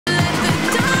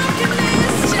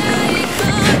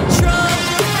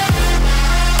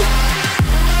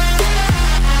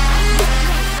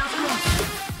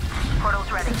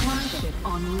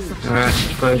Alright,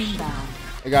 push.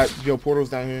 I got Joe portals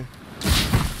down here.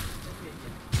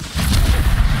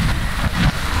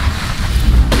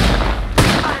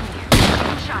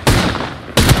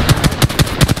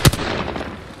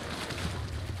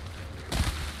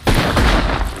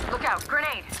 Look out,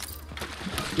 grenade.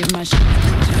 Give him my shot.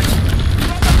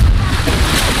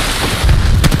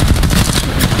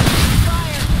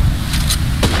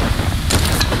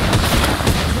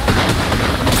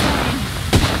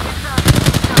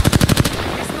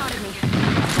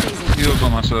 Heals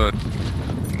on my side.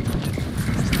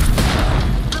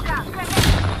 Look out, grenade.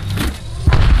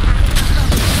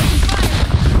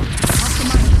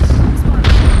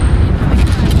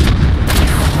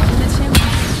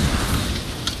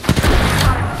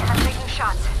 I'm taking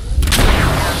shots.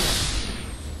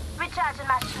 Recharging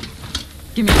my shield.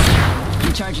 Give me a sec.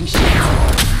 Recharging shields.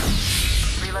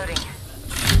 Reloading.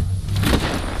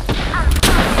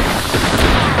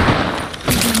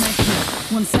 Using a med kit.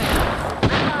 1 second.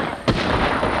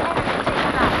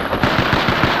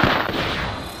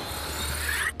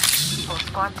 Full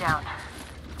squad down.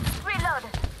 Reload.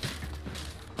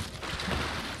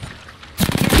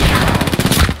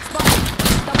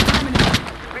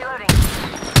 Reloading.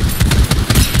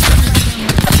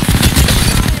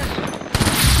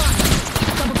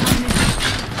 Double timing it.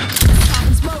 Pop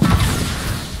and smoke.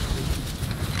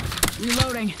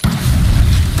 Reloading.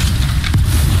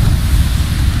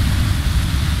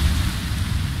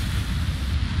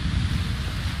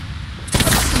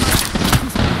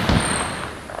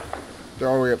 They're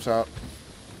all the way up top.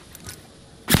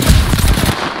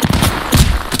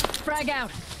 Frag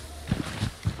out.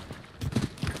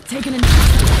 Taking a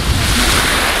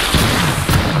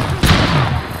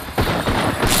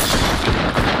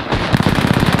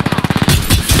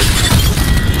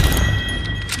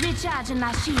Recharging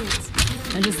my shields.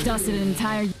 I just dusted an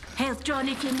entire. Health drone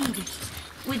if you need it.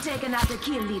 We take another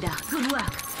kill leader. Good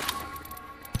work.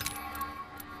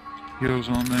 Heals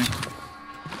on me.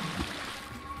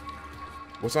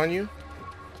 What's on you?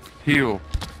 Heal.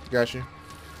 Got you.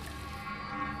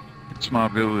 It's my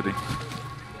ability.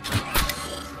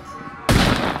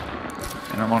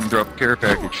 And I'm gonna drop a care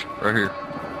package right here.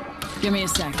 Give me a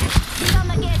sec.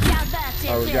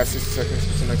 Oh, we got 60 seconds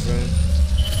to the next zone.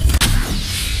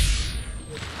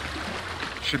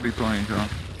 Should be plenty, John.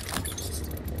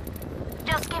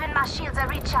 Just giving my shields a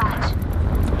recharge.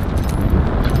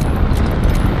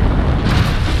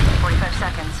 45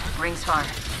 seconds. Rings far.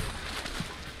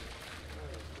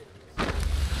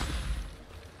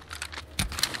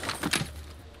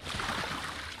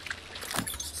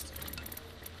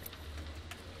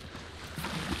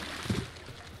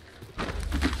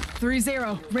 Three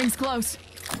 0. Rings close.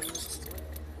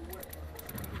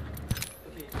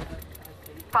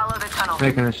 Follow the tunnel.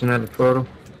 Making us another photo.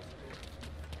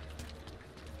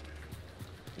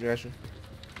 Got you.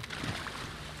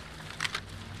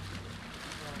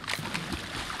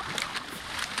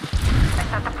 I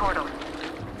set the portal.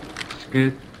 It's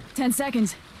good. 10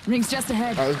 seconds. Rings just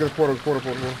ahead. Alright, let's get the portal.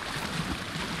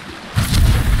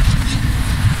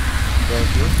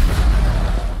 Thank you.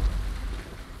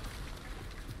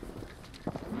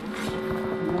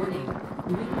 Warning.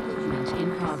 Movement in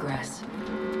progress.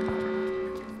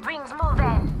 Rings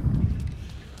moving.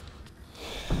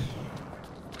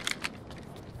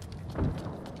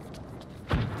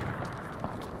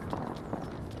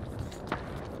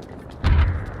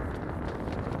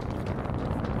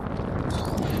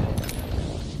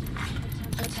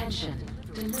 Attention.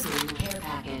 Delivering care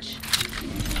package.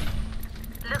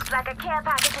 Looks like a care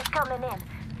package is coming in.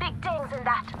 Big things in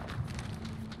that.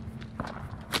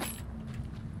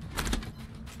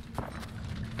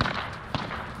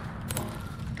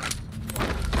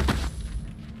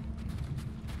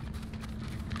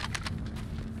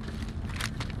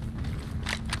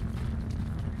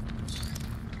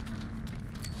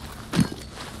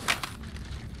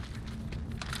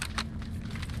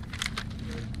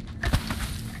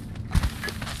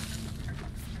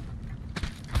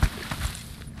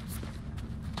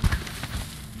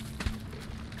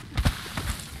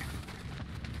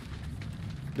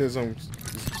 There's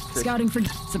Scouting for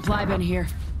supply bin here.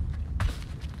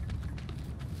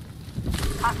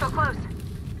 Hostile close.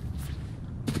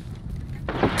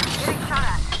 Getting shot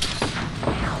at.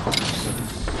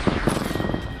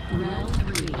 Round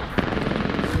 3.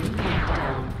 Ring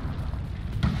countdown.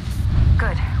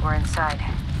 Good, we're inside.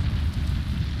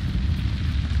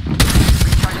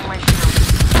 Recharging my shield.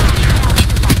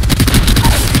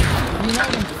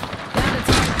 Reloading. Down to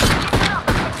target.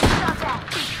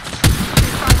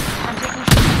 I'm taking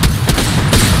shots.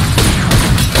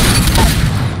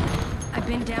 I've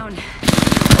been down.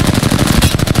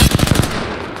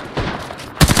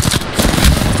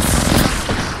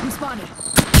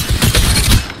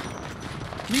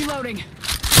 Reloading.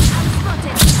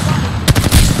 Spotted.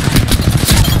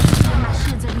 My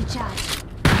shields are recharged.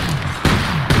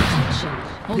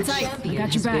 Hold tight. I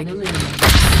got your back. Give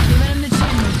him the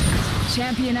chin.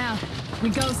 Champion out. We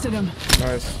ghosted him.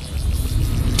 Nice.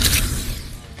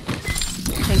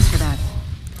 Thanks for that.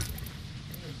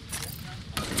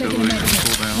 Taking a Ability to minute.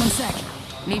 pull down. 1 sec.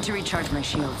 Need to recharge my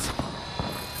shields.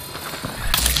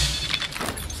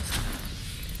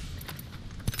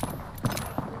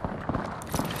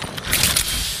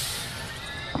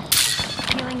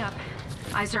 Healing up.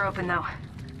 Eyes are open though.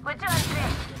 We're doing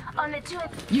this. On the two.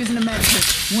 Using a med kit.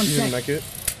 1 Using sec. that kit.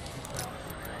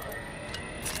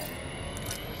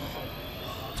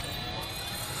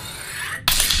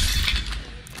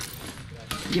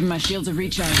 Give my shields a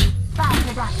recharge. Five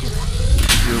for that too.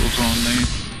 Heals on me.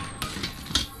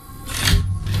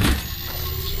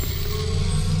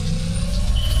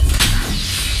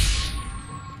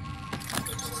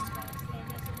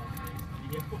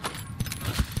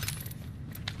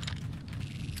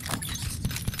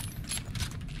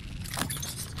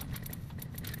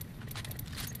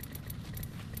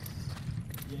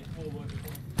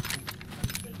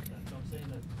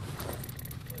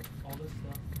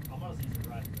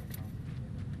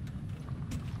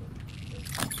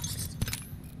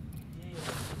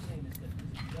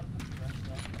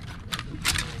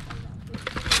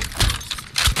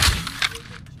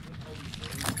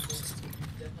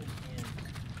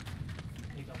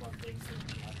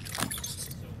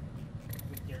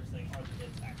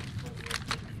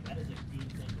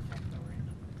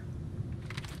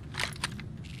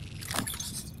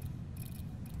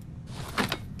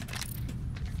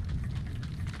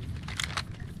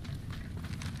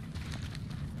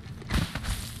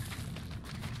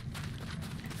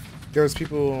 There was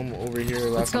people over here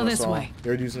last Let's go time I this saw. way. They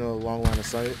were using a long line of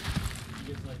sight.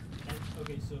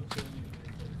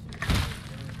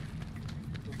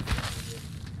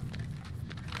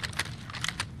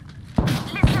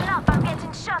 Listen up, I'm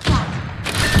getting shot at.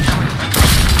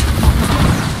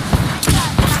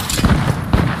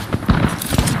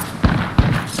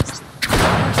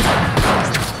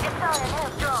 It's all an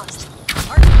air drone.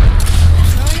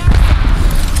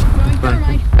 Throwing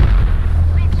thermite.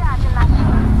 Recharging my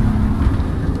shield.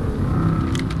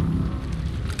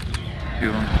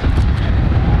 Healing.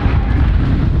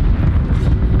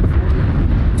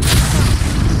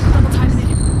 Double timing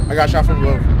it. I got shot from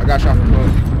above. I got shot from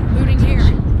above. Looting here.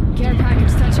 Care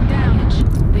package touching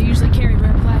down. They usually carry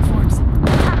rare platforms.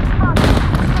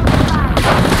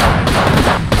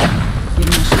 Give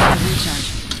me a shot to recharge.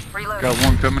 Reload. Got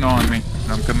one coming on me.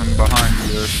 And I'm coming behind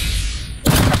you there.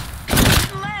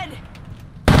 Lead.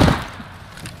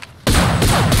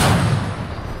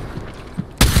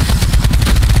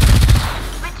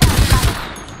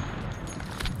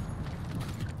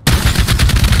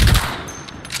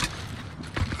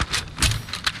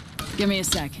 Give me a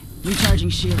sec. Recharging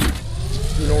shield.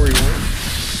 You know where you went?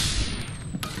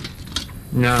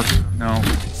 No. No.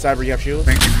 Cyber, you have shields?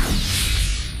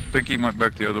 Think he went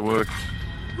back the other way.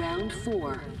 Round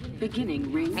 4.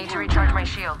 Beginning ring. Need to recharge my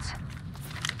shields.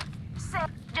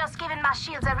 Just giving my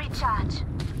shields a recharge.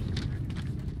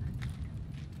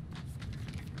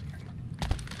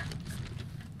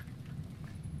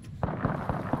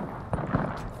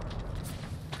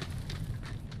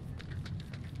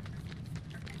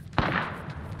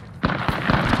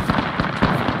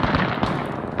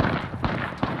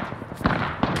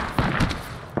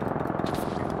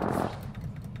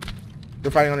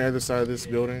 They're fighting on the other side of this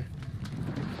building.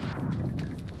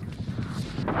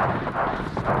 They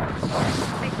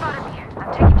spotted me.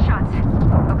 I'm taking shots.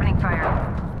 Opening fire.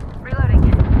 Reloading.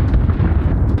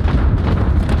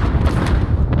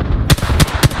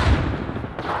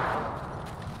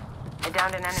 I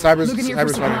downed an enemy.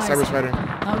 Cyber's fighting.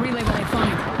 I'll relay what I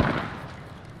find.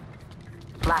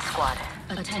 Last squad.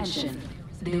 Attention.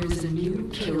 There is a new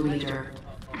kill leader.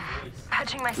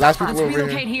 Patching myself Last up. people Let's over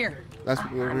relocate here. here. Last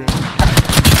people over here.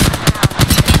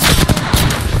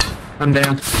 I'm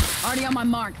down. Already on my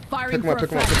mark. Firing Pick him up, for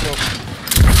pick him a up, pick frag.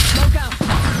 him up. Smoke out.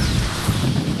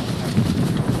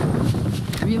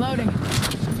 Reloading.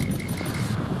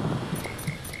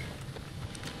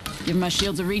 Give my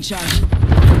shields a recharge.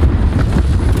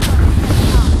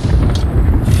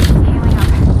 Healing up.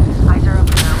 Eyes are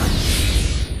open now.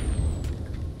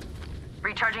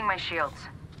 Recharging my shields.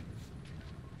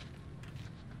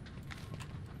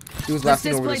 He was last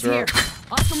thing over this route.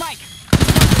 Oscar Mike.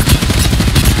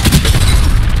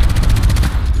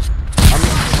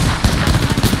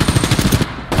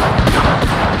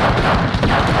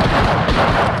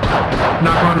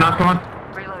 Knock one.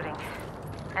 Reloading.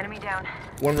 Enemy down.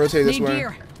 One rotate this Need way.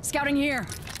 gear. Scouting here.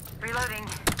 Reloading.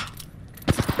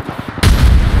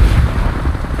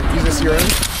 Use the syringe.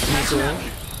 Use the syringe.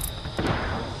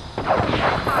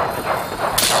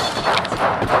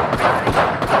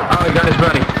 Oh, he got his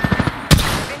buddy.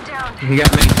 Been down. He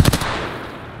got me.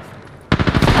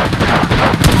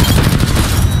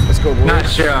 Let's go, boys.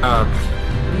 Nice job.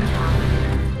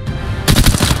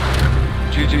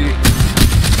 GG.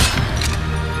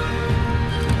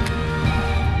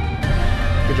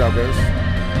 Good job, guys.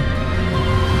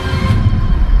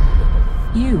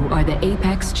 You are the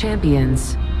Apex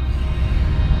champions.